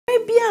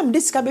am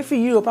discover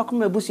free Europe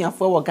akoma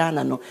ebusuafo wo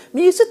Ghana no.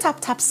 Me use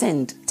tap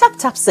send.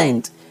 Tap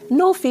send.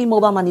 No fee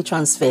mobile money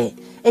transfer.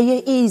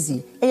 Eye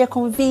easy, eye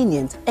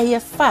convenient, eye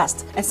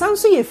fast. And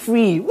sounds so ye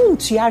free.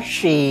 Won't you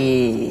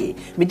share?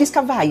 Me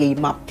discover ye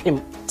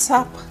mapim.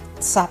 Tap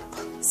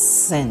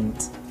send.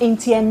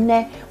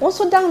 Intienne.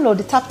 Also download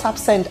the tap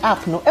send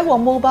app no. Ewa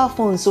mobile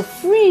phone so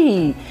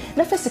free.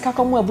 Na first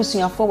kakomo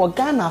ebusuafo wo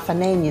Ghana afa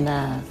na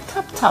nyina.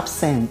 Tap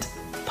send.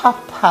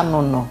 Papa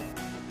no.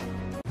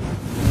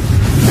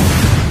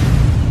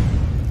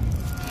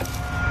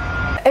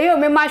 Eyo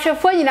me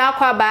mahwefo nyina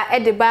akwa ba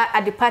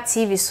Adepa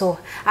TV so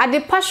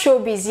Adepa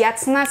ShowBiz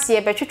yatena se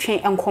ye betwetwen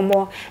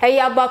enkomo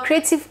about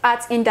creative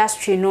art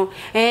industry no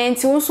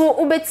enti unso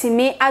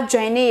ubetimi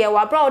adjoin ye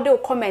wa bra wo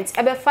comment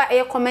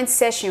ebefa comment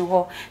session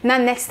ho na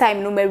next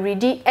time no me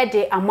ready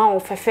ama wo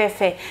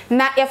fefefe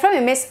na ye fra me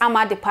Miss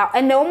Adepa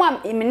ene wo ma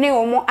me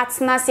wo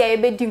atena se ye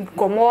bedi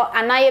nkomo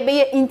ana ye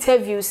be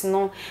interviews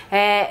no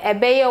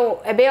ebe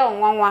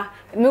onwanwa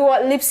me wo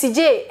Lipsy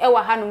J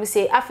wa ha no me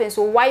say afen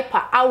so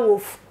wiper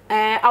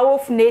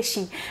Awof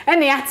Nation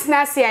and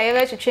yatna se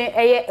aye twetwe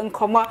eye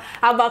nkomo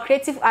about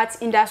creative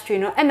arts industry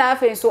no and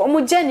afen so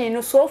omo journey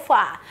no so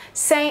far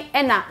sen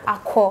na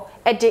akọ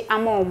ede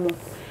amomo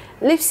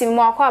Lipsy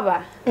mo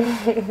akwaba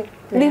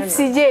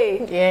Lipsy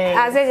J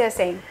as I just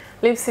saying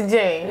Lipsy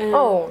J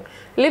oh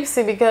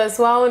Lipsy because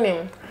wow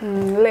name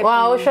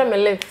wow show me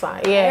lips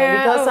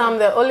because I'm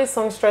the only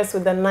songstress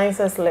with the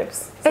nicest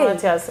lips so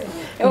what you say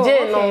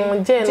J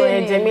no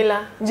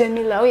Jamila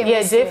oh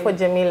yeah J for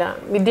Jamila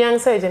me the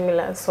answer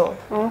Jamila so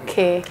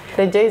okay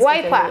the J is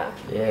Wiper. Jamila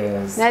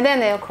Yes. Na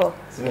den e ko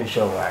So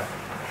show why.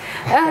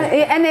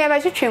 And e ba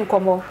twetwe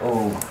nkomo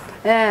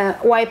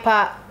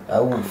Wiper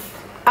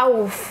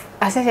Awoof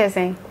as I just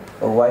saying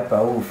Wiper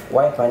Awoof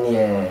Wiper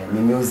near my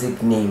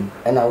music name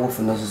and Awoof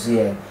no so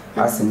here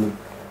as me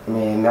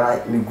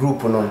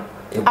group no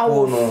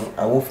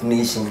Awoof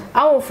Nation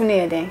Awoof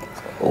ne den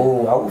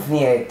Awoof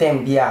near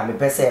tem bia me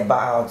pese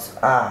about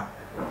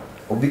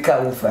obika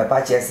Awoof I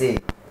patch say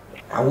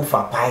Awoof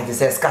apai to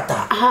say scatter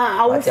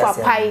Awoof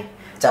apai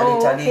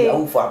Charlie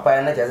Awoof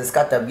apai na just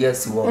scatter bia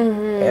si wo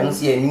and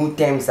see a new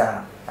terms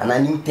and a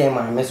new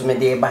term me so me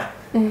dey ba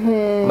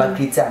ma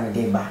creator me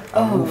dey ba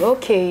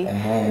okay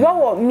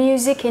what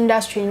music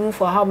industry no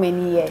for how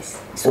many years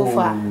so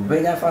far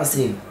benya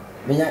fancy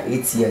benya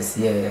 8 years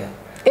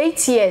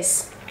 8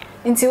 years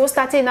until we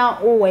started now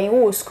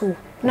when school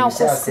now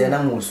school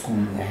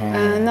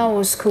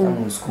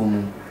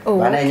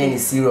but I ain't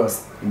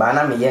serious but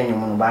na me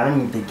yenyu but na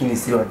me taking it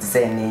serious to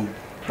say any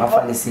ma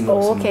fan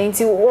serious okay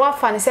until what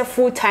fan is a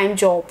full-time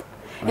job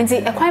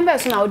until a quite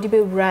person now be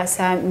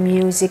rasa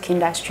music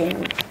industry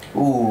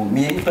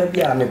me any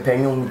bia me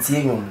penyon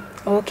tie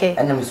okay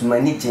and I'm so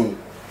managing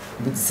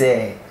but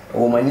say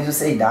o mani to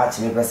say that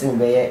me person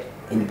be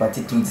in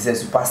particular say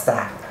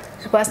superstar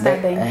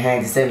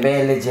then say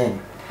be legend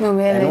no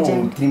be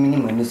legend 3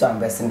 minutes so am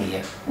person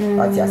here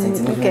but ya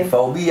senti me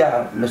for be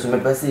ya me so me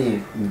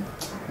person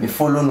me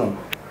follow no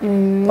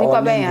me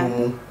kwa be ya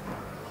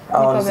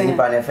I see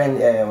pa na friend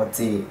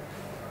what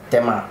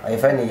tema I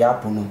friend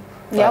yapono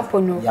no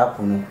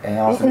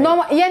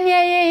ye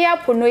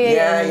yapono ye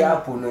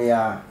yapono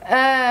ya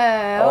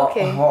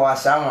okay oh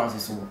ashama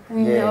so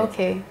yeah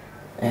okay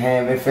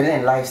me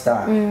feeling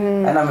lifestyle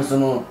and I'm so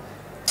no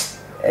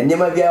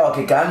never be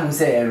okay can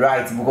say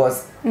right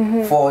because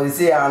for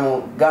say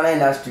I'm Ghana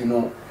industry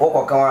no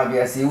o kan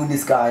be say who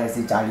this guy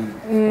say Charlie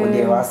o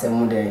dey was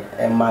am dey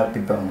my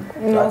people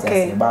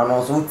okay but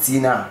no so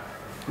tina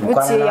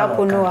uti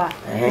yapono a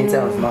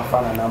tell my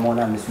fan na mo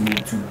na me so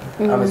too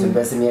am so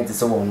person me te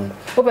so won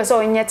o person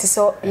onye te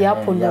so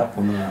yapono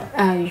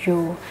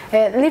ayo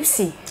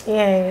Lipsy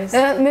yes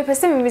me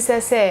person me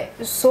say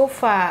so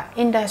far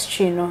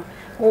industry no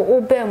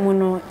o be mu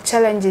no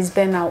challenges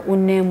be na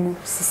unemu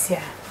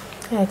sisia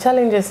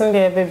challenges in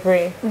there be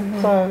brave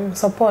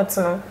support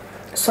no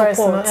support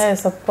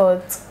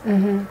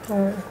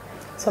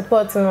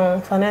support no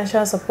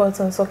financial support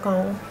and so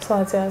can so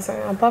I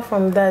say apart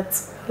from that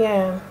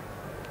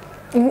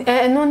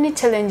no any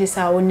challenges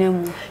are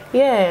unemu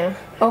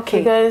okay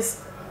because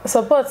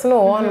support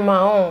no on my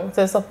own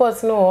the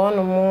support no on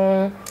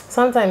mo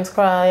sometimes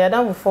cry ya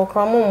dan before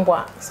cry mo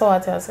mbwa so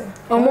what I say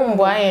mo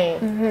mbwa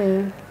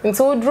yen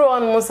until draw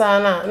on mo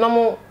sana no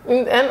mo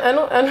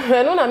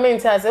eno na me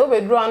ntia say o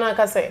be draw na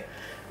ka say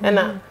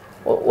na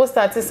we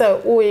start to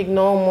say o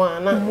ignore mo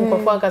na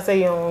nkofo ka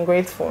say you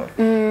ungrateful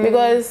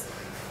because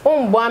o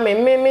mbwa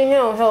me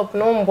help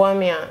no mbwa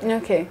me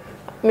okay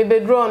me be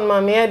draw on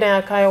ma me ya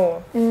dan akai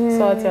wo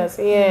so what I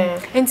say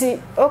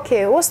and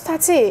okay we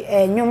started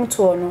nyom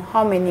to no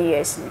how many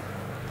years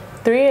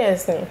 3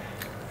 years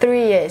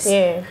 3 years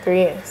 3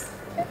 years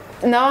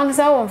now I'm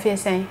so one fear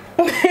saying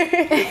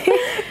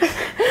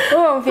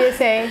oh fear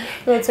saying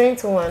no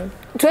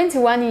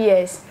 21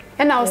 years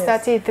and I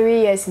started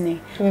 3 years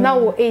now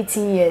we're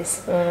 18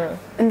 years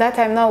and that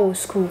time now we're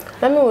school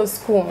let me was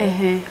school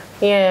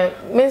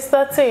me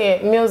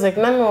started music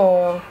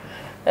now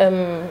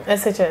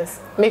SHS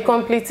me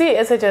complete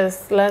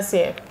SHS last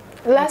year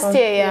Last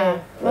year, yeah.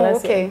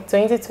 Okay.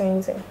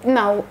 2020.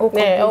 Now,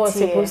 okay. Yeah, I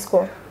was in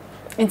school.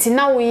 Until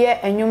now we hear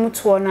enyum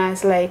to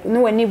us like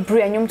no any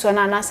bre enyum to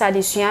na na sa de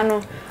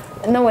suano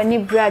no any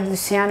bre de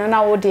suano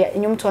na wo de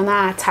enyum to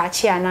na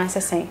attach ya na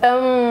sesen.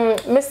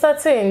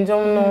 Mr. T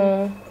njom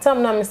no.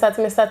 Tam na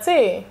Mr.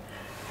 T.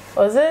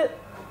 Was it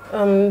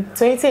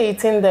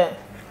 2018 there?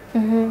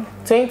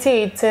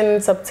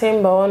 2018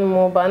 September on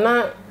more, but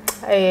now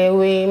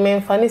we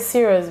main funny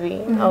serious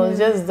we. I was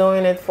just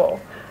doing it for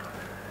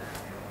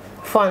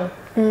fun.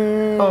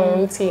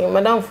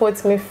 Madam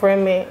Fort me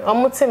frame me.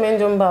 I'm not saying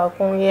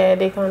yeah,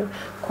 they can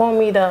call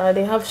me that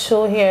they have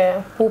show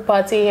here, pool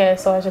party here,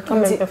 so I should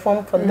come and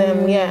perform for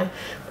them. Yeah,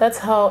 that's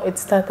how it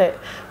started.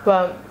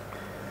 But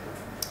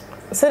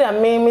so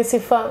that made me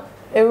see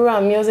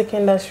every music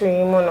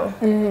industry,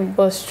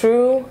 was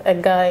through a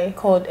guy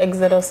called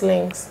Exodus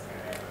Links.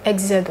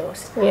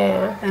 Exodus.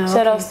 Yeah.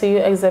 Shout outs to you,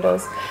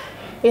 Exodus.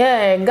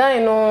 Yeah, guy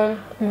no.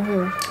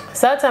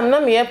 So time na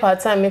me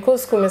part time me go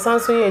school me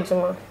sanso ye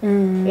juma.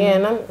 Yeah,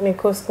 na me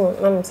go school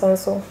na me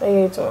sanso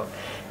ye juma.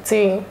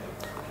 See,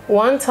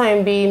 one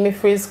time be me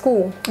free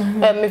school.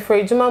 Me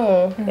free juma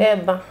mo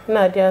eba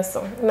na dia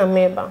so na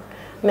me eba.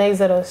 Na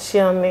Exodus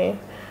share me.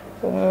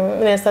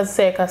 Me start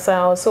say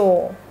kasa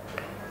so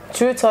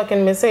true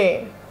talking me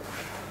say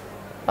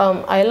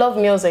I love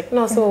music.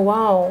 No so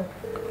wow.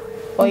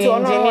 Or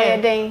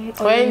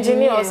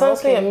engineer or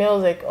something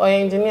music or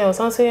engineer or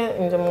something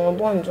in the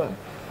bonjum.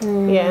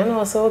 Yeah, and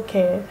also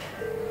okay.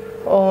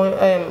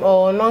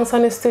 Or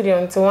non-sunny studio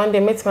until one day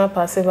meet my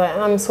passive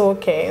and I'm so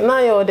okay. Now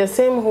you're the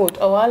same hood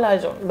or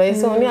alajo, but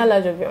it's only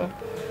alajo.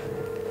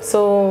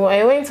 So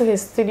I went to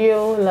his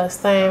studio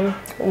last time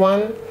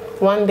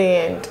one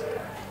day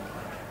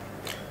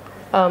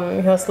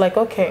and he was like,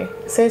 okay,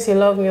 since you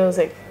love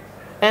music.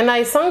 And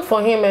I sang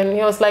for him and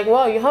he was like,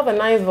 wow, you have a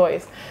nice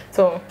voice.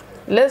 So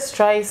let's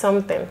try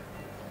something.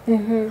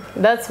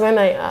 That's when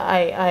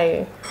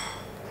I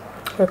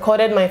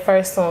recorded my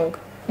first song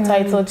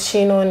titled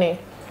Shinoni.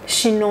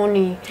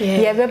 Shinoni.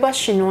 Yeah, beba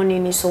Shinoni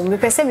ni so. Me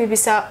pese me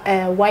bisa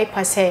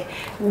wiper say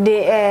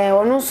they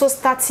also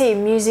started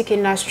music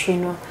industry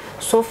no.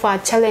 So far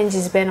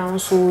challenges been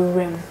also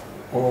rem.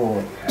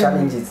 Oh,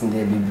 challenges in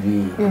the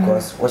baby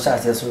because what I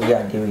say so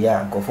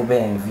yeah go for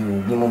be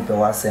view bi mo pe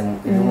wasem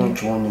bi mo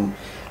twoni.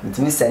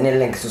 Mitimi send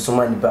link to so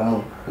many people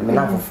mo me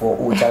na for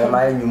o chale ma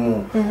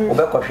anyumu o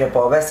be kohwe pa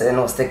o be send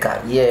no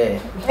sticker yeah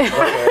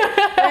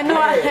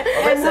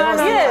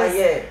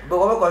yeah but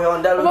o be kohwe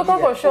on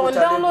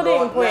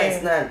downloading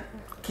point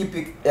keep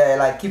it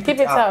keep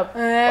it up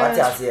what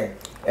you say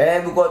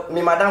because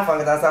me madam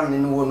fan that sam ni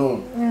no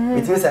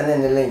mitimi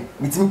send the link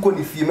mitimi ko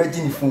ni fie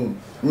maji ni phone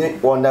ni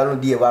on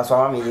download dey wa so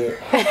am here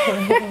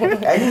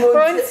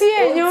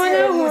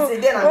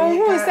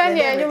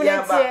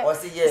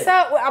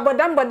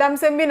abodam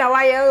say me na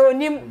why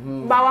onim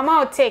ba wa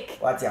ma take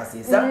what you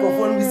say sam ko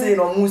phone bi say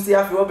no mu say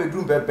afi o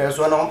bedrum pepe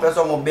so na on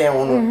person mo ben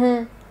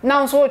wono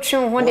now so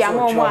tune ho dey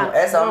amon wa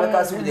esa me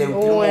ka so dey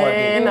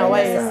tune na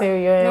why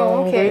say you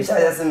no okay I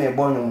say me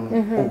bonu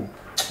oh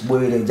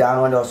boy le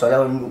jano do so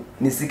le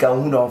ni sika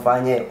hu don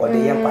fanye o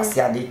dey yen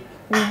pasiade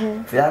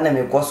Filana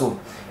me koso.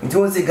 It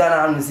was a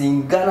Ghana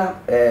in Ghana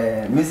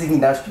music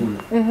industry,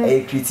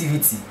 a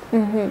creativity.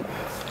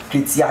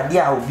 Creativity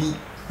will be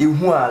a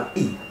one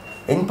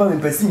any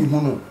person person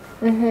who know.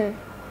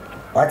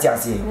 What you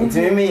say?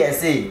 It may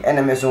say, and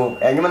I so,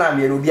 and you man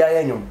be Rubia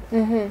Yanum.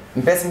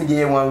 Person me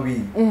day 1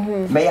 week.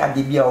 May I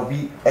be a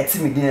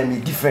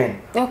timid different.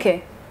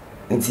 Okay.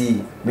 And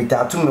see, me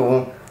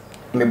tattoo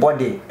me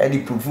body, Eddie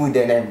prove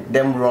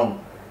them wrong.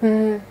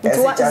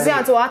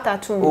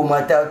 Oh,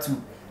 my tattoo.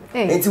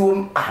 And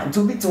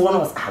to be to one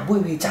of us, boy,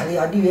 we Charlie,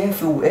 I did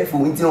feel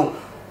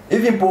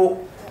even po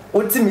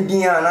what's me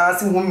dinner and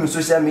asking whom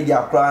social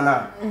media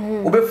crana.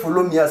 Obe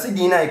follow me, I see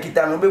dinner,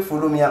 kita, obe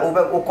follow me,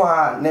 over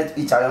Oka net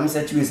each other,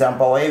 Mr. Chewy and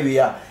power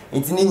area.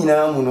 It's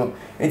Nina Muno.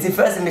 It's the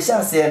first me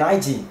shall say an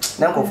IG.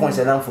 Now go phone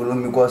shall follow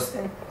me because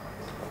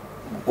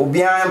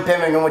Obian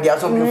payment no dia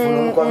so be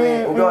follow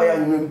come obi ya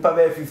nipa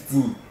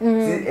 15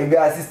 e be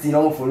assist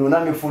no follow na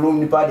me follow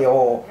nipa de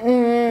all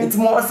it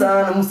more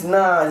san na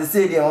musina they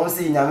say they won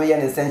say nyame ya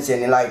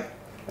essential like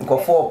nko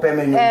for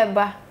payment no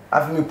eba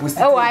afi me post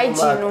it IG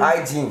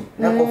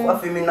na nko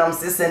afi me nam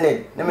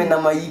 600 na me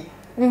nam ayi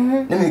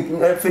na me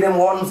film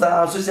one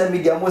social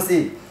media mo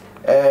say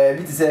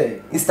bit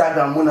say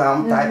Instagram mo na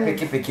am type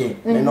peke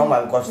me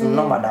normal because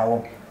normal da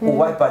wo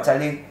wipe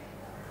actually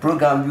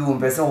program you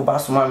person who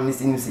pass man me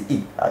say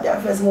I dey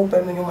first mo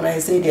pay me no na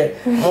say there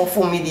more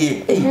for me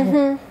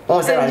there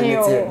on say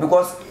limit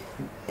because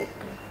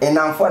and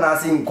am for na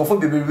say ko for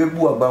bebe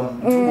bu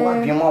agbam to wa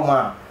pin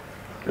mama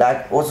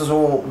like also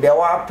so there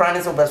were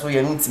plans of person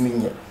you need me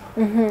here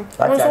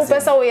so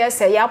person we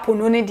say ya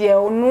pono ne there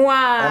onu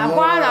a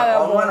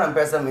na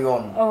person me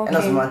on and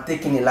as man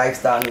taking a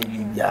lifestyle me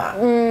bia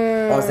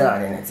on say na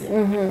identity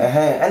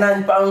and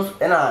I pounds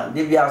and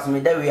they be ask me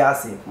that we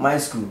ask my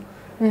school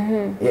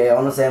yeah,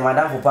 on say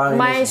madam for parents.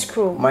 My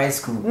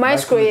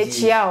school. Ye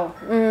chiao.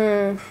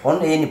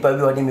 On any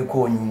pabi odi me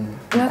ko nyum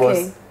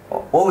because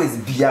always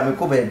bia me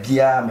ko be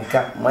bia me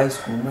ka my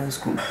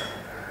school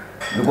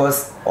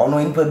because ono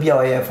impa bia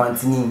o ye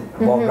fantini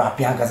bo rap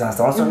yan kasa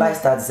so also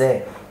lifestyle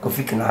say ko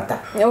fikinata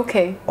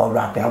okay or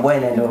rap yan boy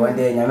na no one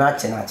day nya na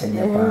che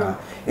dia pa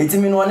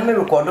etimi no ne me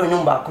record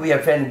nyum ba ko ye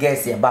friend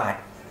guess ye bad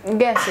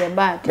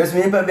yes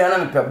me impa bia na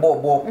me pe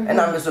bo e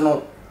na me so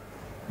no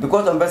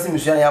because I'm person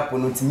mission ya po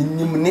no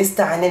timi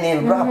minister ne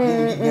rap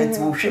ni bi ti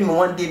wo hwe me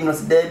one day no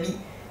se da bi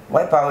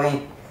why power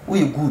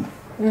we good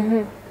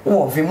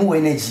wo fi mu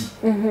energy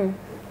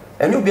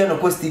and you be no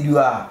ko studio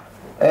a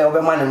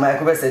obe man na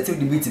ko be set the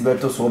beat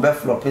beto so obe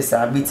flop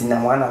esa beat na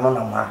wana no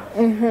na ma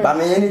ba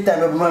me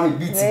anytime obe man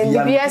beat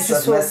bia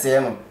so say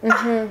no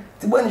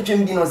ti bo ni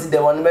twem di no si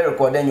the one be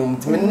record anyum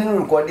ti me no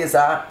record this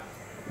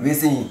we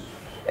see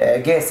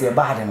guess your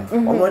bad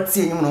no o no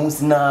tie anyum no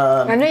si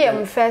na I know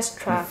your first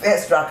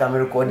track am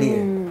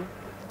recording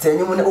tie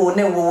anyum no o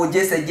ne wo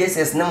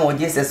Jesus na mo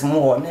Jesus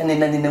mo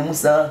na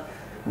musa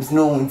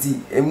no nti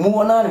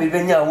emu na be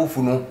benya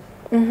awufu no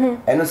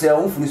eno so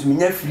awufu no so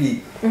nya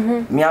free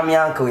me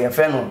uncle ye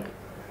fe no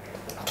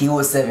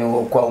kiwo 7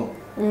 wo kwa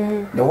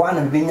the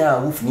one be nya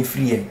awufu ni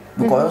free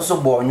because so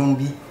bo nyum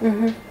bi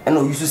eno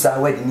yusu sa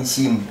word ni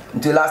shim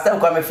until last time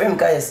kwa me fem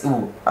ka yes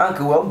o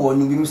uncle wo bo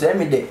nyum bi so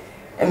emi de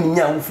emi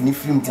nya awufu ni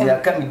free until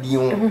aka me di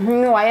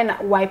on wa ye na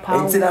wipe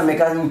out until na me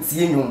ka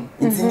tie nyum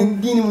until ni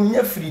di ni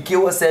nya free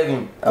kiwo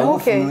 7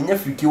 awufu no nya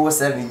free kiwo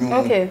 7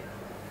 nyum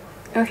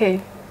okay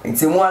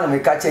nti mo ana me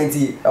ka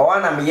chenti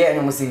wana me ye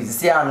nyum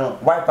si ano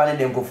wiper ne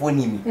dem kofo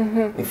ni mi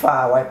me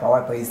fa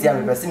wiper si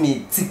am pese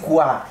me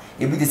tiku a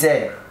e bi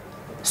say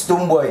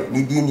stone boy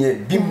ni di ni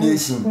beam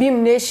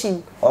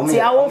nation ti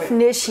awolf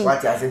nation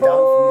what ya say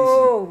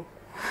awolf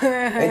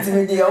nation nti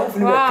me di awolf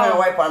ni be kan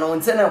wiper no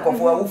nti na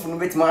kofo awolf no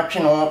betima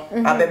atwe no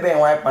abebe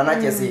wiper na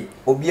chese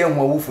obi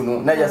ehu awolf no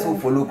na just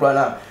follow kra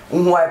na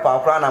uhu wiper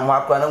kra na mo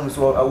akra na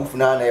muso awolf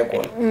na na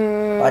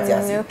ekọ what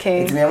ya say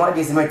nti me ma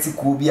dey say me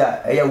tiku bi a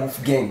e ya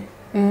awolf gang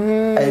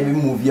I be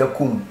move ya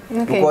kum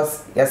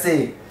because you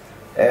say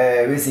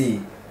we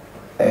see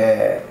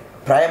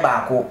prior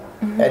baako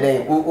and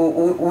then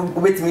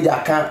u betimi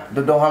da kan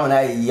do ha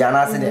na ya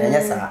na se de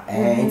enya sa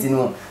enti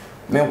no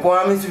me ko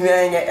am su me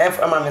enya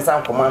f am me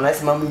san koma na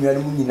se ma mu nua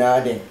mu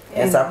nyina de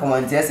ensa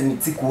koma nti ese mi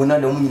tiku na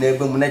do mu nyina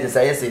ba mu na je sa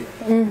yese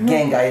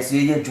gang guys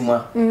ye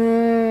juma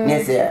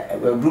ne se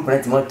group na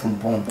timo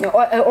tumpon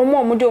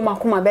mo de o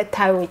makoma be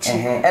tie wechi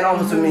and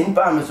am so me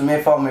npa am so me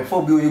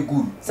for be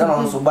good se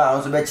na so ba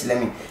am so be chile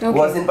me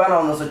because npa na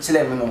am so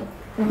chile me no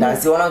na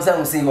si wona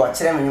say say you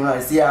chile me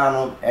nyuma si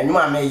ano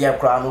enyuma me ye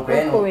kra no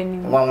kra no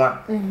nwanwa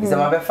se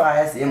ma be fa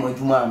ya se mo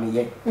juma me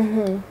ye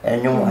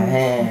enyuma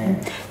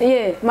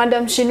yeah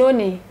madam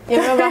Shinoni you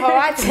remember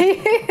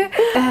hawati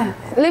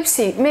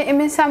Lipsy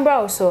me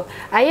sambra also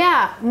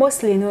aya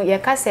mostly no ye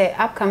ka say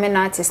upcoming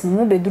artists no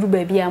mu beduru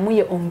ba bia mu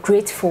ye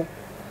ungrateful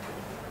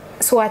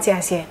so what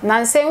you say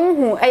na say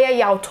hu aya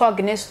yaw talk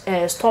ne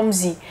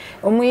Stormzy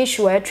omu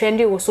issue a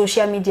trendy wo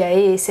social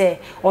media say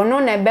ono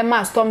na be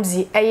ma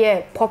Stormzy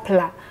aya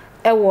popular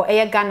ewo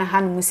aya Ghana ha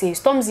no say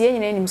Stormzy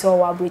nyina enim say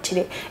wo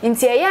abrochire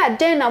nti aya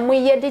den na mu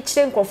ye de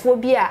kire nkofo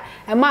bi a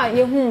e ma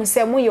ye hu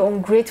say mu ye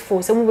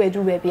ungrateful say mu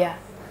beduru ba bia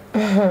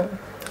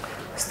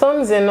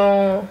Stormzy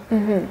no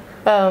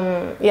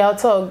yaw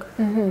talk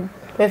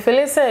me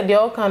feel say the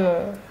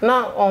okano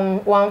na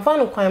one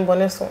fan kwan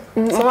boneso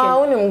so ma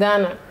wonim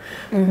Ghana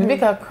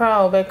big a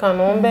crowd be can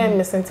on be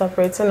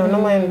misinterpreting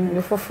no my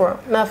before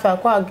na fa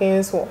kwa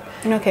against wo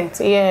okay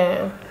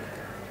yeah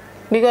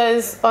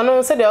because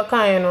ono say the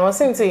okan you know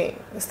since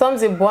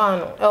Stormzy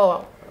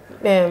boano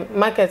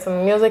market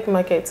music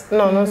market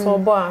no so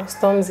boa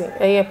Stormzy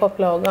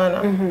popular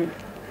Ghana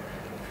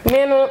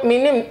me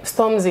name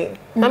Stormzy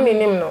na me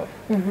name no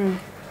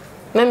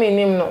na me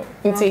name no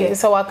nti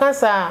so I can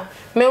say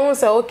me won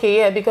say okay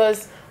yeah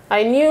because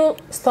I knew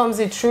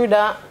Stormzy through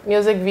that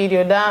music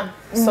video, that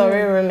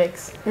sorry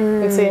remix.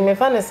 Nti me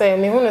fan say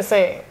me who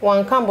say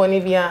one can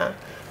Bonivia,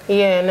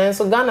 yeah, and then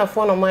so Ghana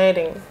phone on my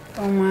heading.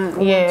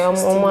 Yeah,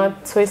 I'm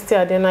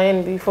twisted then I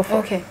end before.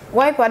 Okay.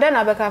 Why pa then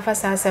abeka fa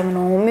say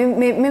no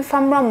me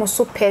famra mo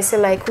so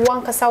person like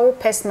one kasa wo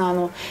personal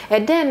no. E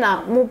then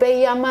na mo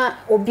be yama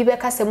obi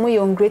beka say mo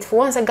you ungrateful.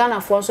 Once Ghana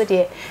for so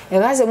there. E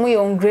ga say mo you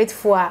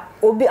ungrateful a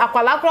obi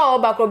akwala kra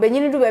oba kro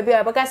benyini du ba bi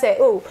abeka say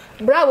oh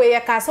bra we ye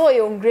ka so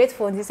you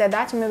ungrateful. He said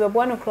that me be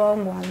born kro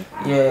mo.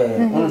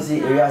 Yeah,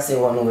 only area say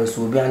one we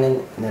so bi an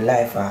in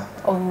life ah.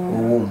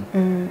 Oh.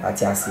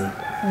 Ati ase.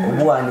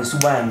 Obu ani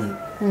subani.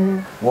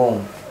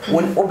 Won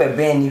won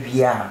obebe ni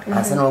bia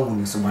ase na ohu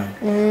ni suban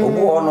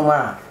obu ono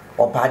ma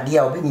opade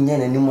a obi nyinya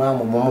nanimu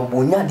amommo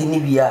bonya de ni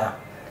bia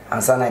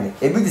ansa na de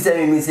ebi di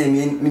se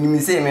me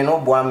say me no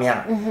bo ame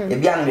a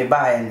ebi an me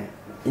ba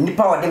ye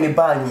nipa ode me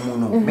ba nyimu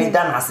no me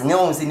da na ase ne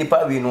on se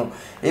nipa we no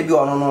ebi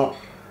ono no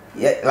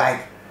like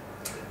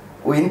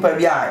we nipa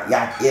bia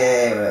ya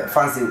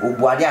fancy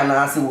obuade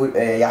ana ase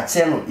ya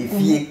che no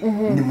efie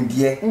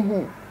nimdie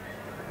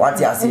what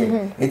you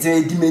say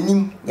it di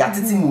menim ya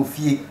tete mo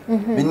fie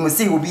menim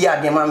say obi ya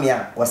de ma me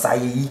a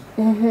osaye yi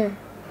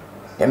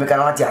ya me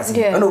kana what you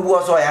say no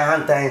obu so ya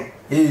hantan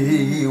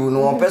hey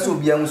no person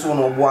be am so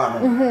no boa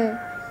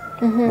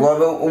no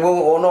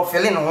wo no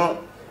feeling no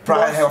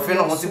pride health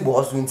no ho si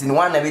boss nti no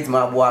one na bit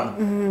ma boa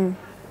no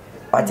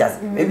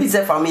Just maybe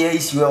say family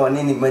issue or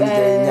any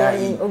manager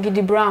nya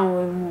Ogidi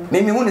Brown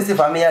maybe who say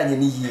family anya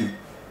ni yi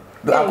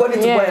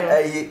according to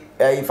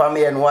a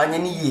family and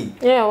one ye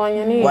yeah one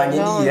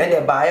ye and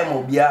the buy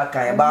mo bia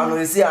kan ba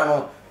no si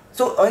ano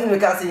so only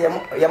because say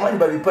your money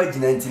ba be page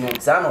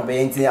 19 say no be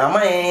enti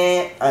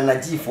amaye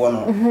anaji for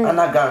no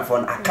anagan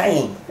for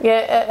akan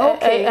yeah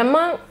okay a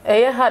man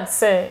had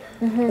say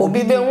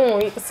obi be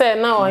hu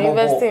say now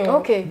investing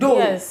okay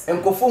yes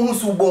enkofo hu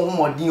su bo hu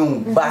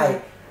modin buy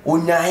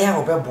onyaya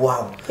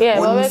obeboa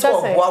oni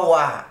so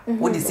boa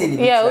wo dey say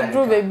the yeah o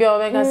drew baby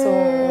obeka so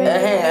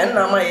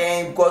na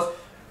amaye because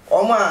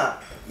Oma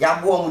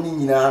ya bo mu ni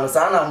nyina no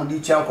sa na mu di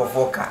twa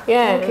nkofo ka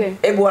yeah okay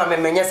ebo a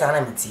memenye sa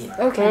na metie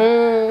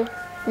okay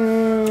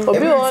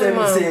obi o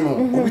ma say no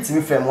obi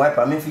timi frame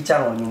wiper me feature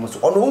no nyum so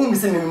ono hu mi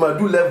say me ma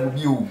do level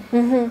bi o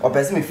o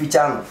pese me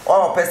feature no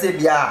o pese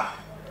bia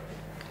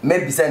me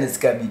bisa ne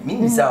ska bi me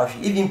bisa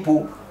even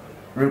po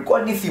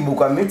recording film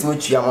ko me timi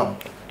twa ma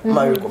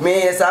ma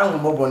me sa hu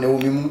bobo na o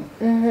mi mu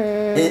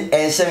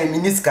she me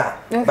miniska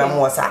ba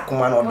mo sa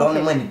akoma no don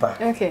ne manipa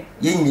okay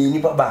ye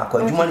nipa ba ko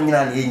adwuma no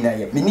nyina na ye nyina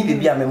ye me ni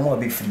bebia me mo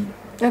be free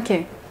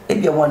okay e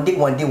bia one day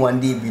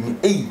bi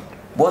ni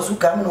bosu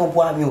kam no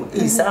bo ami o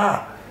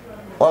sa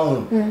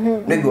on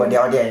maybe what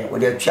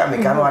they twa me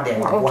kan wa dey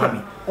wa bo ami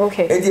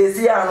okay e dey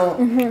see ano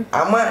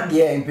ama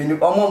dey mpeni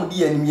omo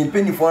dey ani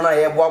mpeni fo na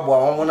ye bo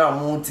omo na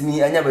mo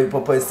timi anya ba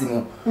papa si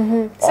no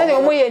say dey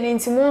omo ye ni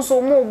ntimo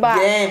nso mo ba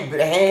ba ye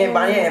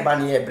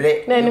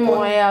bre na ni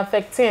mo ya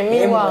affecting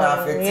me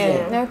wa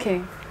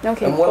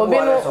okay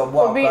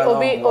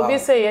obi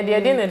say ye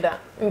dey ne da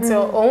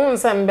until ohun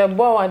sam be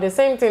bo wa the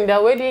same thing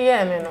that we dey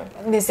hear me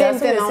no the same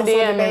thing also dey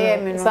hear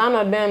me no so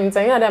not them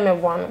ntanya da me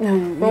bo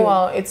no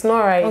well it's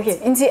not right okay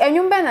nti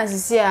enwum be na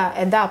sisi a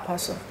eda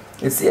apaso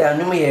esi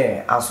anum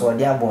ye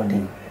asode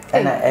abodin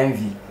na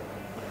envy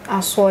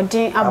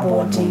asode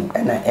abodin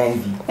na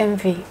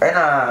envy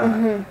na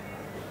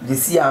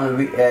disi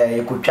anu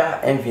ekotwa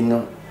envy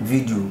no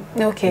video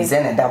okay is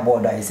na da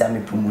board a isi me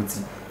promote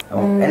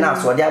na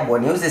asode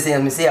abodin you say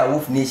me say a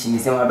wolf nation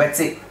say ma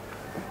beti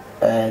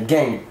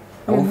gang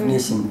a wolf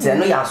nation say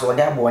no ya asode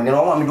abodin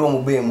no ma me do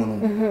mo be mu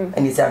no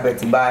and say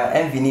beti ba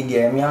envy ni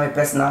there me am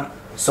personal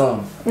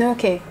song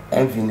okay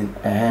envy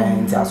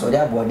nti asode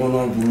abodin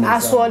envy ni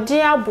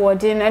asode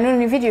abodin eno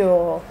ni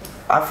video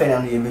afena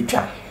no ye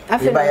betwa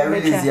e ba ya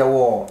release ye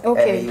wo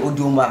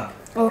audio mark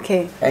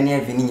okay any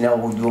envy ni na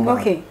audio mark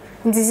okay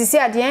nti sisi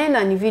ade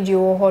na ni video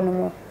wo ho no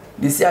mo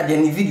this ade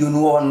ni video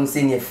no wo no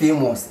say ne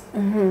famous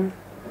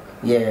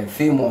yeah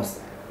famous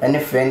any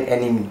friend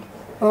enemy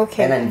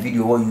okay and any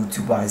video wo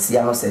YouTube and see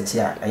no search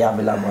ya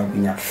bela bo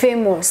abinya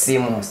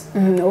famous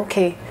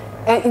okay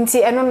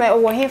nti eno na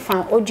wo he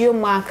fan audio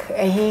mark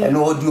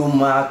eno audio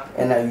mark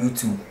and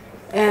YouTube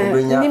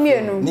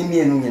ni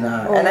mienu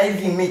nyina and I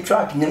even me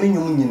track nyame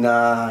nyum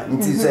nyina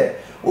nti say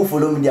o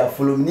follow me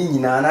ni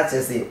nyina na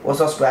chese o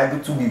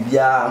subscribe to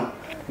bibia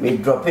we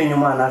drop in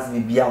nyum anas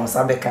bibia on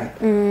sabeka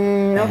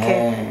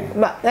okay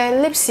but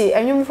lipsy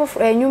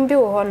enyum bi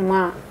wo ho no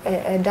ma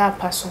da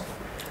paso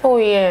oh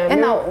yeah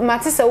and now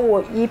matisa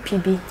wo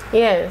EPB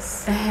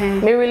yes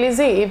me release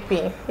EP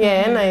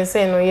yeah and I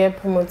say no yeah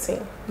promoting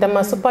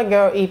the super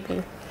girl EP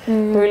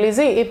release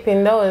EP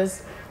and that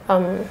was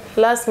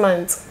last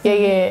month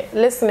yeah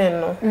listening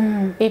no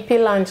EP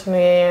launch no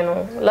yeah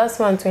no last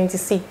month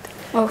 26th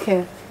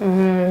okay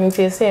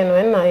you say no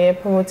and I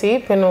promote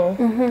EP no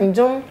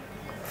June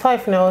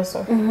 5 now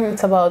also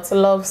it's about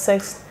love,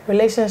 sex,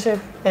 relationship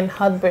and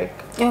heartbreak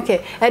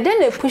okay and then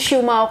they push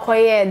you ma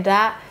koye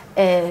that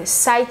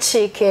side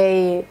chick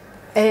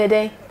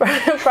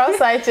proud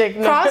side chick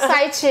no proud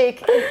side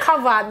chick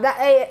cover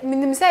that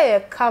minim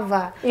say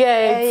cover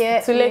yeah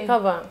to lay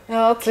cover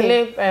okay to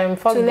lay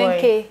fuck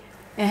boy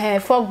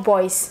folk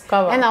boys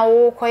cover and I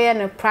will koye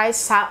no proud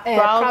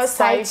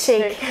side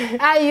chick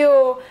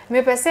ayo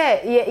me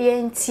pese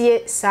ye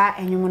ntie sa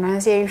enyum na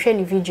say hwe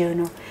ni video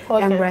no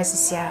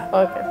embrace ya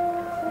okay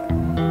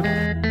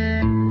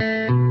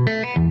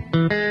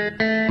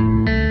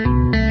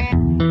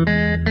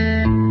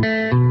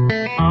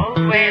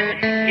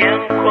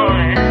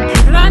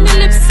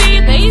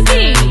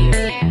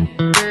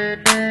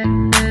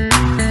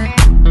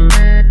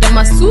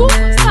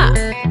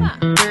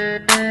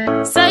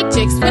Side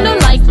chicks, we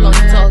don't like long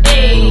talk.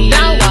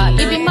 Now what?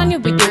 It be money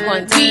we they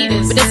want.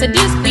 But they say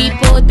these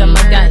people, them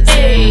my guys.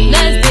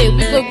 Next day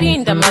we go be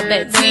in them my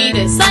bed.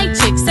 Side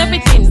chicks,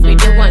 everything we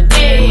they want.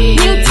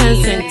 New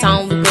tents in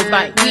town we go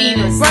buy.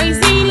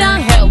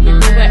 Brazilian hell we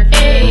go wear.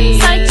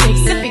 Side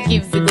chicks, if we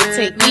give we go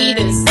take.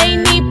 They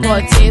need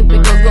party we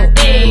go go.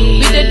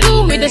 We they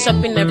do we they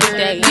shopping every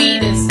day.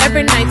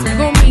 Every night we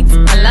go meet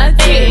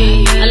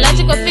Alaji.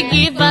 Alaji go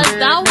forgive us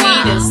that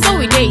one. So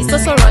we day, so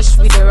rush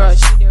we the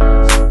rush.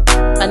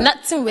 And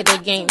nothing with the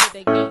game.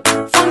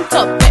 From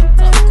top,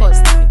 of course.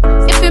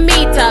 If you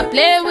meet up,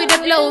 play with the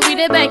blow, with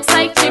the back,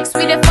 side chicks,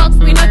 with the fuck,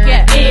 we not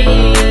care.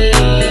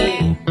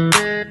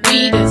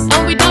 Readers,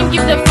 oh,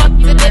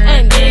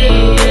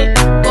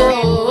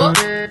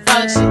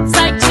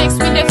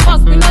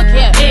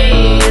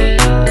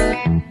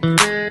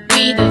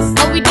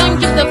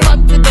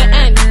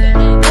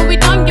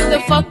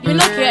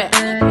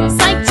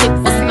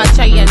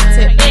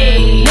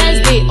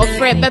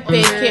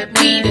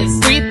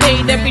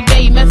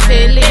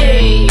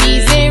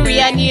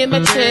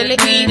 chilly.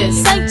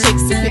 Readers, side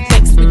chicks, if you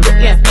text, we go,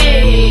 yeah.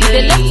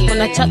 The left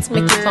when I chat,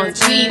 make it on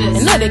cheaters.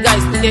 And all the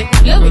guys, we they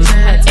play with your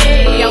head.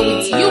 Yeah,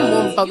 with you,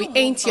 mom, but we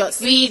ain't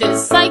yours.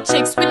 Readers, side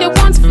chicks, we they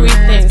want free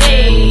things.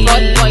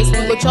 Fraud boys,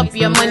 we go chop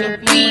your money.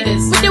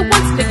 Readers, we they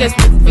want niggas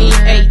with me,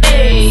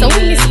 hey. So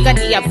when you see that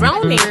they are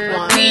browning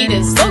one.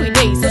 Readers, so we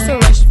day, so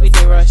rush, we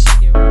they rush.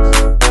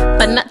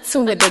 But not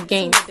soon with the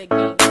game.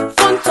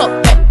 Front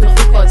up, pet, no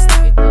focus.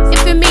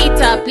 If we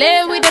meet up,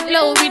 play with the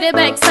flow, with the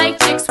back, side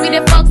chicks, with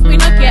the fuck, we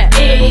not care.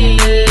 Hey.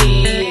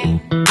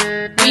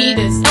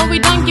 Readers, and we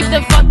don't give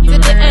the fuck to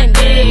the end.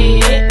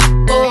 Hey.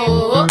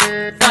 Oh,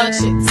 fuck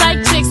shit.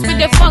 Side chicks, with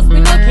the fuck, we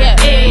not care.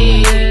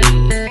 Hey.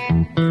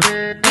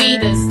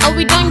 Readers, and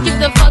we don't give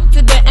the fuck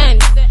to the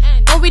end.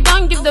 And we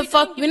don't give the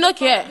fuck, we not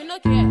care.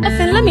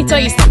 Let me tell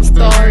you some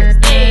stories.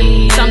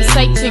 Some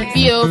side chick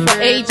view for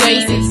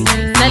AJC.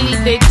 Nelly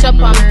they chop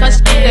and touch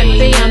them,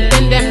 pay and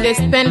pin them, they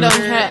spend on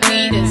her.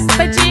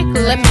 Patrick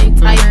Lemon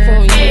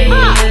iPhone,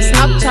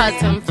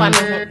 Snapchat and funny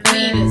ho.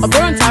 A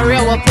burnt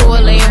area was pole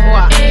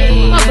ho.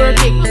 My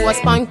birthday was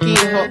funky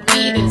ho.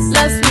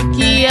 Last week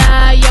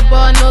yeah, you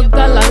born no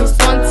gallant,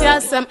 swanty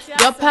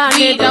your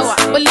party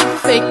that believe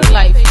fake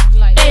life.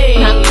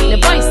 Now the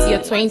boys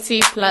here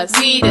 20 plus.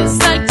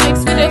 Side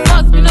chicks with the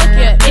fuck, we don't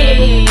care.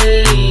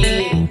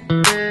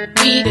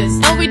 Readers,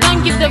 and we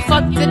don't give the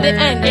fuck to the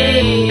end.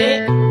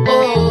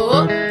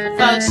 Oh,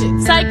 fuck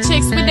shit. Side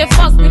chicks with the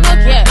fuck, we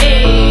don't care.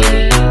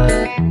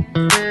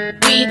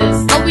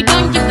 Readers, and we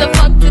don't give the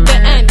fuck to the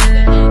end.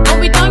 And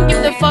we don't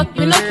give the fuck,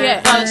 we don't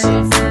care. Fuck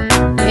shit.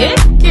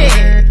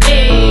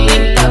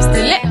 Big tops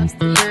to lip.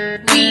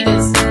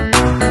 Readers,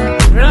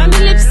 run the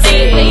lips,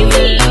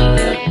 baby.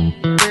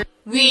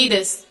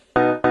 Readers.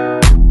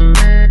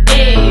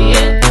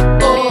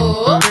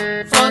 Oh,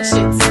 fuck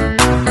shit.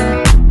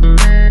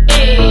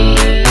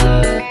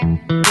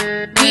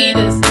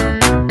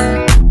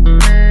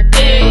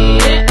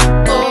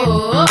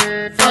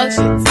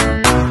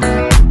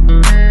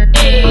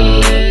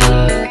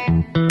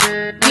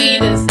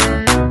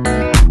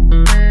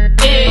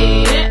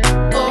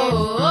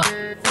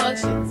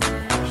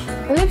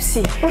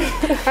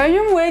 Are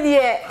you with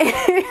yet?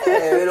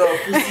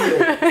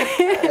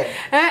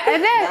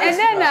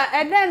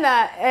 And then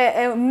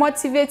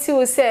motivate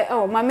you say,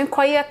 oh, mommy,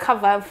 quite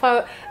cover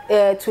for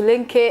to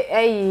link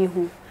a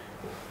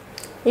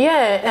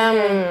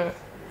yeah,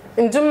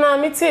 in Jumna,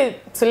 me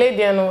to lay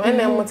there and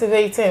then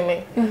motivating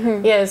me.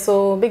 Yeah,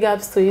 so big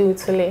ups to you,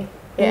 Tule.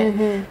 Yeah,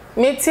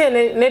 me too,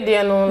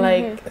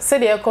 like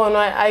said the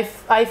corner.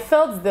 I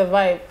felt the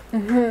vibe.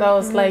 That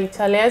was like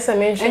Charlie, as I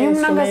mentioned. And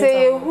you're not gonna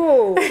say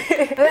who?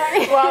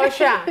 Wow,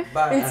 sure.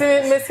 It's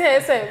me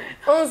say,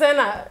 on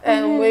Zena,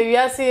 where you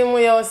are seeing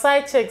your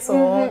side chicks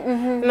or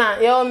nah,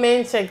 your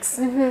main chicks,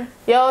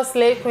 your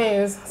slave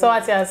queens. So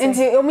what you say?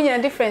 Into a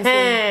difference.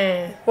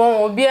 One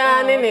will be in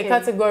a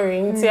category.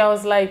 Until I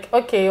was like,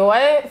 okay,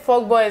 why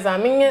folk boys are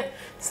mean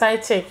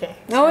side chick?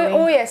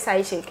 Oh yes,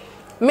 side chick.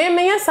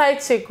 Me a side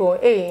chick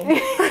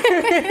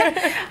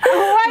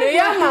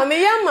me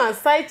yama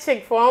side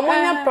chick for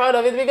I'm proud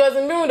of it because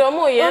me do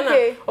mo ye na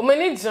o me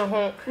ni je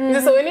ho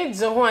this so we need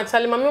je ho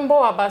actually ma me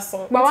bo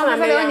abaso but one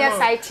say on your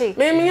side chick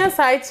me a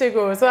side chick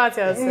so what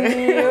you say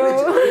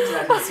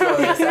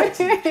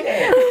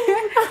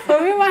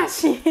we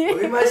machine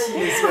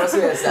is also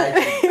a side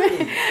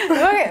chick.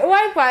 Okay,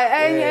 why pa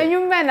and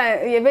you men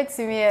ye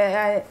betimi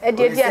e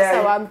de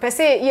asa wa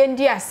pese ye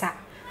ndi asa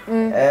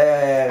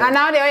and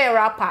now they are a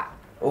rapper.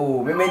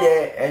 Oh, me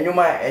made a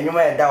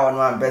nyuma da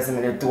one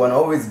person me to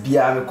always be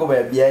am ko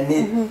ba bia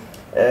ni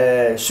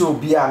show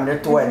be am the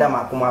to da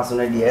makoma so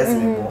na dey ese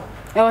me bo.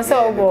 E was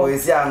so bo.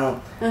 Because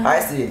no I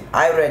see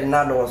I read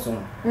na do so.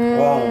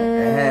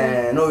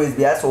 No always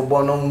be as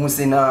obo no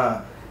musi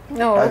na.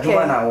 No, okay.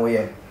 Aduma na wo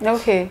ye.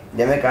 Okay.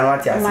 Dem make an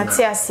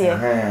Matias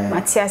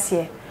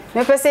here.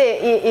 Me pese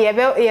ye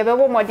be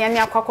bo modern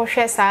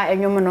akwakohwe sa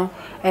enwom no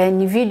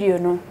ni video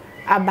no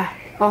aba.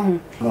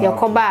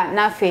 Yakoba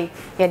na fe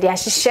ye de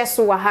ahihye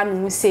so wa ha no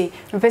mu sei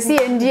mpese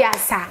ye ndi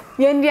asa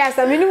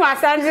mini mu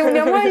asa ndi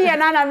de mo ye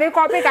na me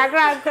copy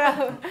kakra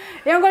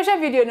ye go show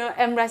video no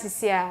embrace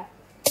sia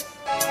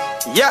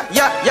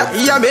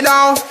yeah me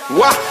now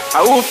wa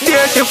I will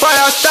feel the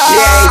fire star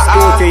yeah it's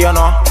good you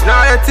know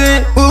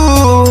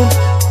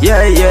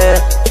yeah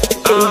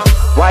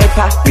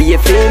wiper be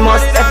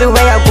famous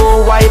everywhere I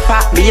go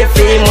wiper be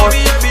famous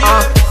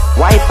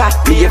wiper,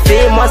 me a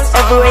famous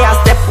everywhere I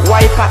step.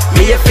 Wiper,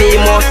 me a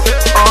famous.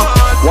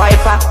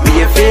 Wiper,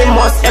 me a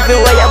famous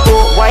everywhere I go.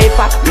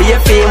 Wiper, me a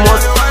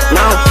famous.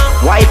 Now,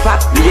 wiper,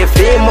 me a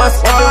famous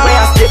everywhere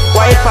I step.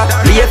 Wiper,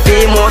 me a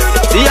famous.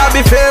 See I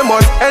be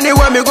famous.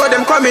 Anywhere me go,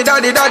 them call me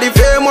daddy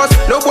famous.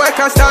 No boy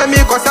can style me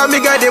 'cause I me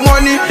get the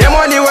money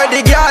where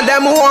the girl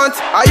them want.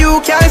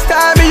 You can't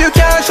style me, you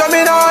can't show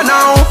me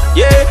now.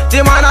 Yeah,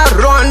 the man I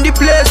run the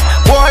place.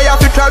 Boy, I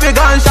feel travel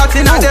gunshots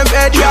in them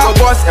head. We go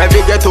boss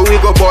every ghetto, we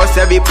go boss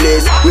every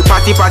place. We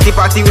party,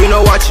 we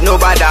no watch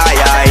nobody.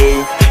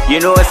 You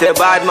know it's a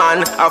bad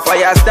man, a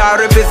fire star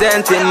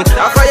representing.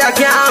 A fire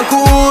can't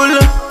cool.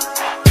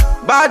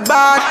 bad,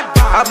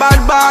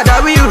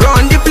 that we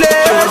run the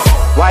place.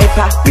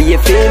 Wiper, me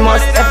a famous.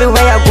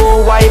 Everywhere I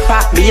go,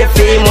 wiper, me a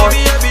famous.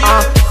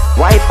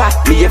 Wiper,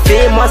 me a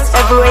famous.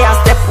 Everywhere I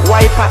step,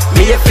 wiper,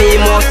 me a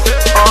famous.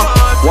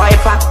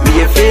 Wiper,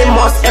 me a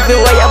famous.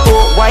 Everywhere I go,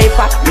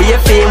 wiper, me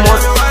a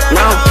famous.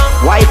 Now,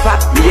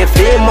 wiper, me a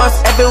famous.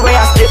 Everywhere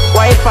I step,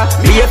 wiper,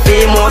 me a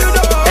famous.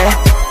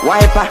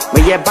 Wiper,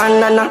 me a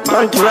banana.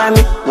 Don't try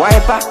me.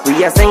 Wiper,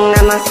 we a sing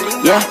nana.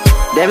 Yeah.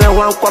 Them a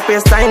one copy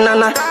style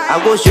nana. I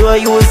go show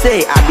you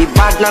say I be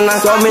bad nana.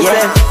 So me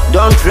say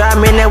don't try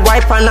me ne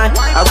wipe nana.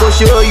 I go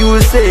show you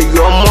say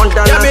you're more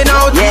than yeah, me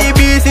now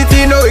TB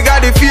City, know we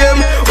got the fame.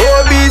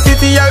 OB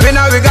City, yeah, we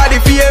now we got the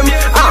fame.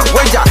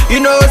 Wager,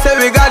 you know say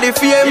we got the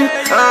fame.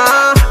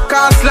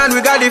 Castland,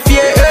 we got the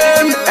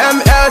fame.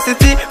 ML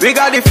City, we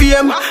got the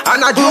fame.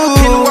 And I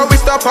joking when we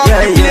stop up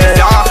the place.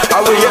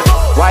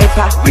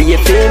 Wiper, be a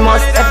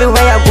famous.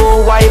 Everywhere I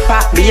go, wiper,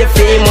 be a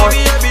famous.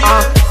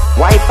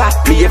 Wiper,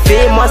 be a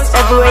famous.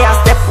 Everywhere I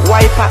step,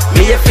 wiper,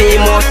 be a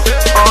famous.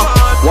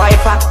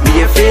 Wiper,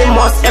 be a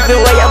famous.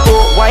 Everywhere I go,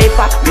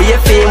 wiper, be a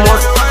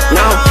famous.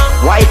 Now,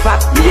 wiper,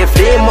 be a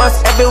famous.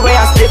 Everywhere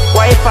I step,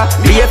 wiper,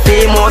 be a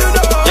famous.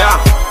 Yeah,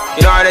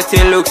 you know how the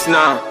thing looks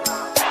now.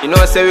 You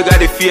know, say we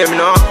got the fame,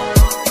 you know.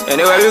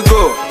 Anywhere we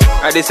go,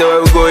 I just say where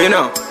we go, you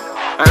know.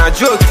 And I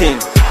joke thing.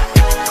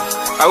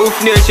 I wolf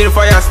nation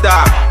fire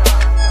star.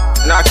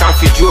 Now I can't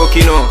feel joke,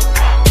 you know.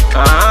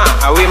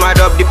 I we mad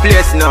up the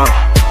place now.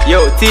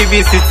 Yo,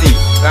 TV City,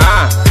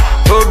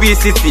 OB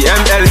City,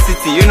 ML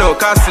City, you know,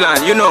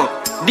 Castland, you know,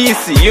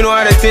 DC, you know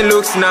how the thing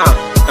looks now.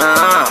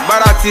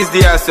 Bad artist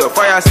there, so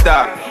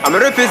Firestar. I'm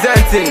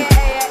representing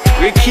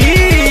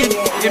Ricky,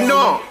 you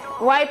know.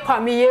 Wiper,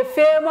 me a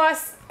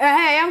famous.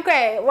 I'm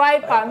okay.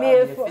 Wiper, me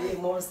a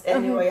famous.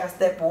 Anywhere I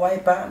step,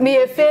 wiper. Me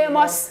a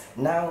famous.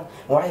 Now,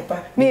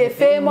 wiper. Me a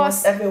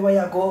famous.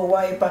 Everywhere I go,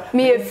 wiper.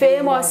 Me a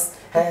famous.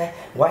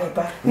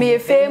 Wiper. Me a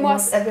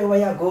famous.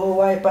 Everywhere I go,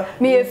 wiper.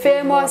 Me a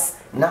famous.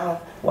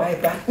 Now,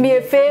 wiper. Me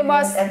a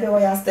famous.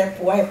 Everywhere I step,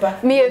 wiper.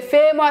 Me a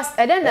famous.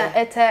 And then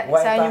that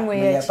wiper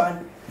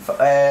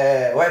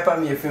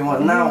me a famous.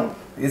 Now,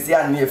 you see,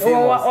 I'm a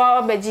famous.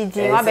 Oh,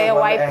 Beji, I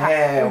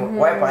wiper.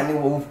 Wiper, I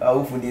know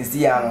who this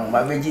year.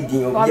 My Beji,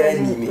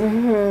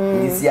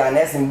 you see, I'm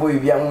a boy,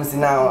 we are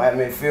now. I'm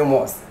a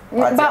famous.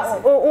 But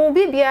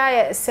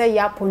Bibia say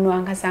Yapuno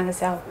and Casanga.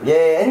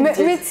 Yeah, me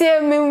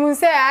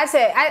say, I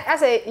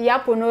say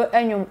Yapuno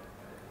and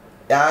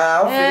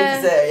I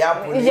say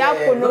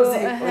Yapuno.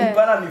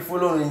 Panami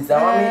following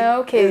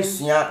okay.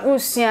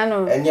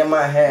 Usiano. And near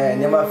my hair,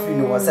 near my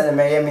funeral was sending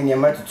my yammy near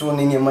my two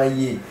near my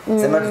year.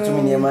 Send my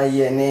two near my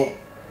year.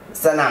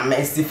 Sana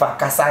mesti fa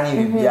kasani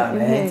bibia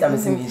na henta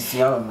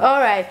mesi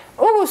all right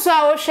so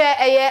I will share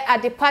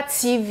Adepa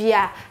TV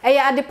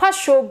Adepa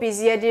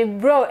ShowBiz the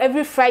bro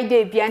every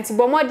Friday bi anti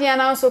bomodi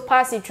na also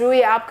pass it through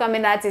your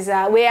upcoming artists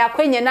we are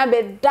kwenye na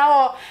be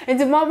dawo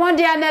nti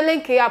bomodi na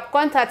link up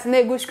contact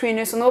na go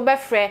screen so no be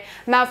free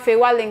na fe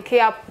wa link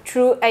up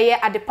through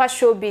Adepa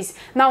ShowBiz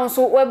now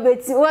so what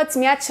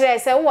me a kire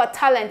say what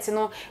talent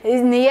no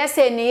ni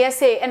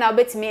yese and I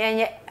bet me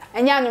enye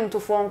anyanu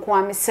ntofo nko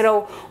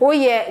amesrew wo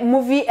ye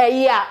movie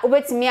a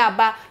obetimi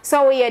aba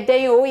so wo ye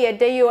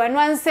deyo eno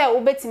anse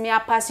obetimi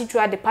pass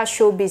through Adepa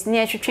ShowBiz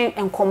ne atwetwen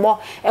enkomo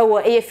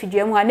wo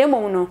fidua mu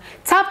anemo no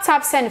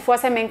tap send for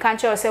say men kan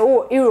che say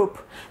wo Europe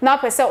na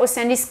pese o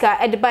send iska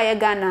Edeba ye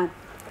Ghana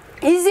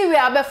easy way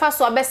abefa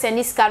so abesend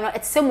iska no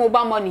etse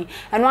mobile money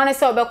eno an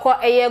say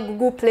obekọ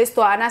Google Play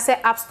Store and say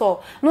App Store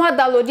no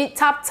download it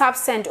tap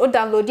send o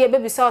download e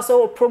baby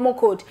so promo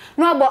code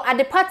no about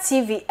Adepa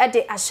TV e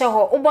de ahye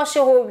ho obo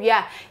hye ho wi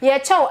a ye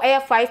chew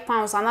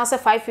 £5 and say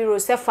 €5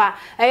 sefa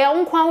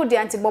unkwan wo de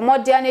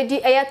antibomode na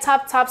di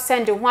tap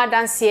send ho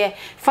adanse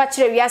fa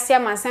kire wi ase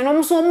amansan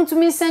no so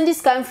omutumi send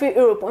iska free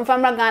Europe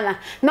mfamra Ghana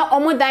na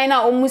omo dan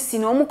na omu si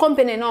na omu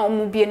company na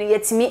omu bie no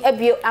yetimi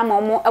ebie ama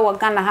omo e wo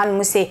Ghana ha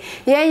no say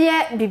ye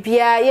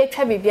bibia ye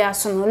twa bibia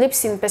so no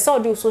lipsin pesa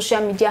odi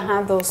social media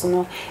handles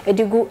no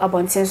edigu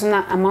abonten so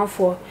na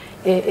amanfo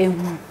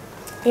ehu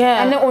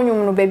yeah and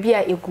onyum no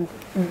bibia egu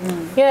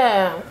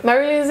yeah my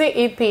release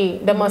EP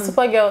the My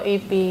Super Girl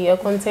EP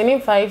containing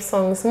 5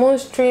 songs more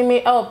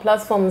streaming our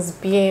platforms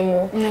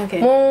BMO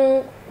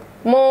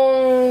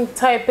mon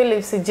type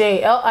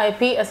LipsJ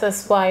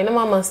LIPSSY na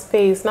mama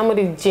space na mo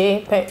di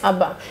J pe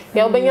aba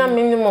ya obenya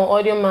minimum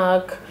audio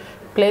mark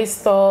Play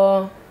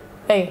Store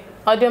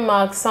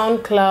Audiomack,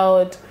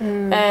 SoundCloud,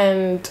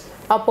 and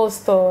Apple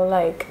Store,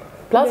 like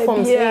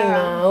platforms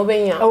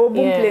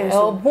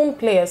boom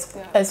players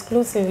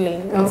exclusively.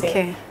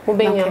 Okay.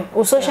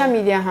 Social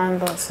media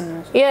handles.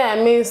 Yeah,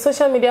 me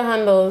social media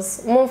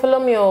handles. Follow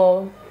me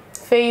on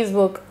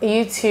Facebook,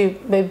 YouTube,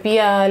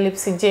 Bebia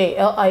LipsJ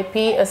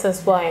LIPSSY.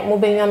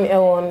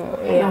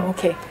 Yeah.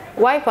 Okay.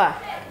 Wiper.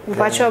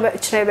 Mpacho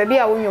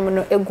Bebia wonyom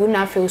no egu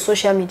na fe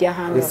social media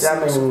handles.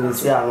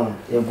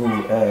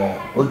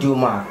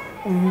 Audiomack.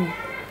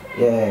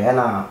 Yeah, and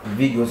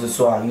videos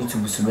so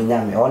YouTube so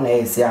benyame on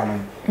esiano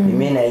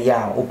me na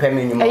ya open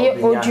minimum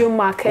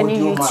Audiomack and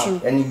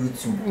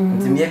YouTube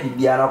nti me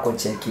bibia na ko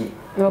check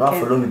Not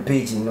follow me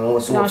page,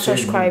 so not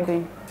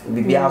subscribing.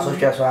 Be also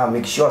stress so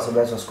make sure so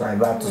be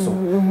subscribe to so.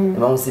 The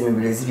man see me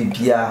release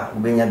bibia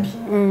ubenya bi.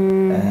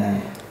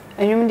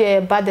 And you mean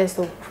the baddest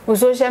of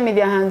social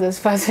media handles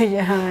for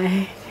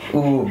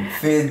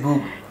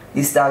Facebook,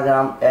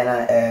 Instagram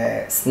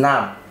and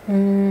Snap.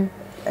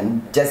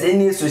 And just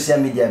any social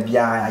media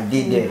I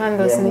did there.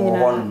 Just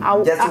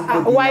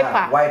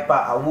wiper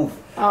a wolf.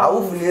 A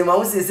wolf name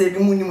I say be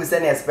money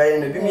send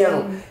experience be me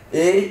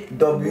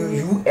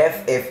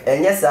AWUFF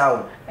and yes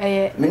how.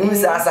 Minimum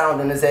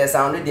sound and say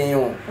sound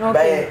then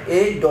by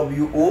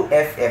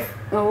AWOFF.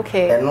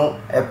 Okay. And no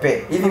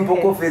pay. Even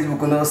Poco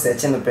Facebook no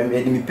searching the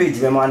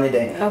page me money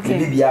then.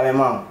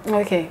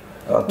 Okay.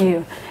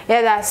 Okay.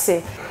 Yeah, that's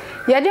it.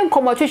 Yadin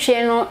komo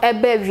twetwe no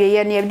ebe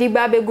wieye na yedi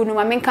ba begu no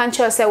ma menka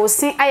nche se wo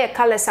sin aye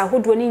colors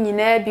ahodo ni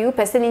nyina bi wo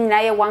pese ni nyina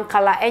aye one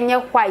color enye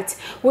white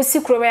wo si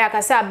kroma ya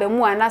kasa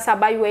abamu anasa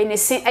bayo ne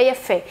sin aye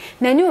fe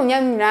na ni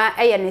onya nyina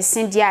aye ne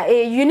sin dia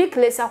unique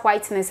laser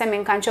white ne se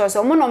menka nche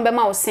se mo no be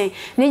ma wo sin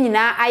ni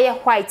nyina aye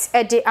white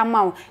e de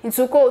ama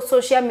ntu ko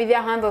social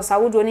media handles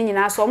ahodo ni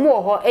nyina so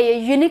mo ho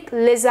unique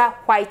laser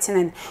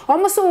whitening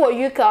omo so wo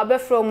UK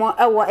obefro mo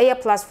e wo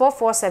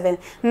 +447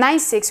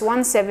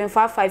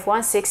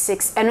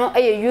 9617555166 eno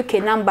UK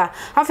number.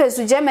 After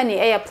so Germany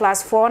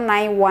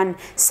 +491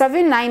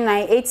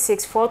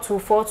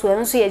 799864242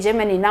 and so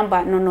Germany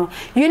number no.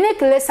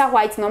 Unique laser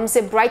white no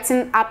say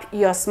brighten up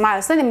your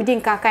smile. So me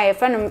din kanka e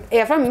friend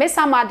Miss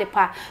Ama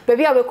Adepa.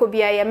 Baby aweko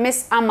bia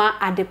Miss Ama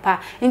Adepa.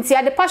 Inti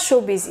Adepa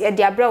showbiz e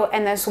dia bro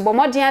and so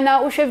bomodian na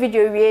wo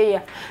video wie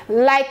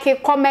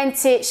like, comment,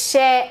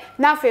 share,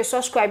 na fe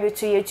subscribe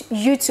to your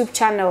YouTube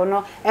channel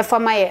no e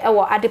fama ye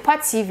wo Adepa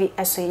TV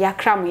eso ya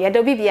kram ye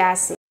do bibia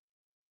ase.